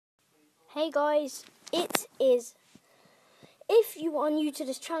Hey guys, if you are new to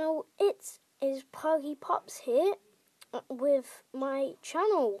this channel, it is Puggy Pops here with my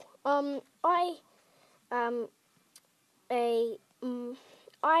channel. I am a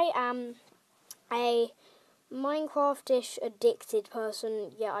Minecraftish addicted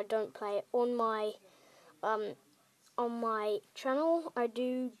person. Yeah, I don't play it on my channel. I've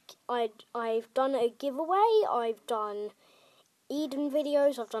done a giveaway. I've done Eden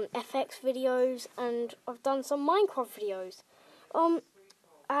videos, I've done FX videos, and I've done some Minecraft videos.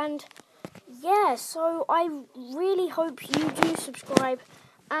 And yeah, so I really hope you do subscribe.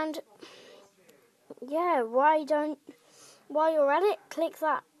 And yeah, while you're at it, click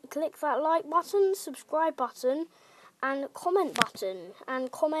that like button, subscribe button, and comment button,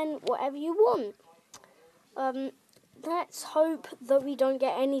 and comment whatever you want. Let's hope that we don't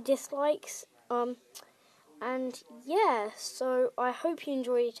get any dislikes. And yeah, so I hope you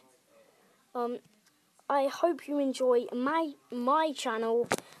enjoyed. I hope you enjoy my channel,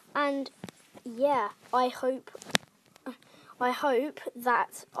 and yeah, I hope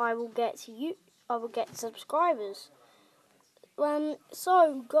that I will get subscribers. Why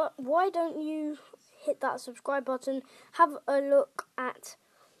don't you hit that subscribe button? Have a look at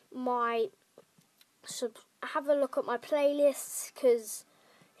my playlists, because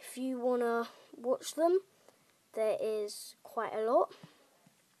if you wanna watch them, there is quite a lot.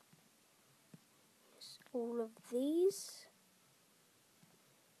 All of these,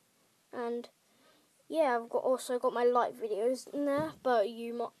 and yeah, I've also got my light videos in there, but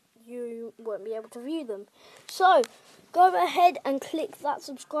you won't be able to view them. So go ahead and click that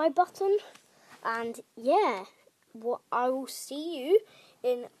subscribe button, and yeah, I will see you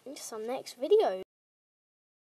in some next videos.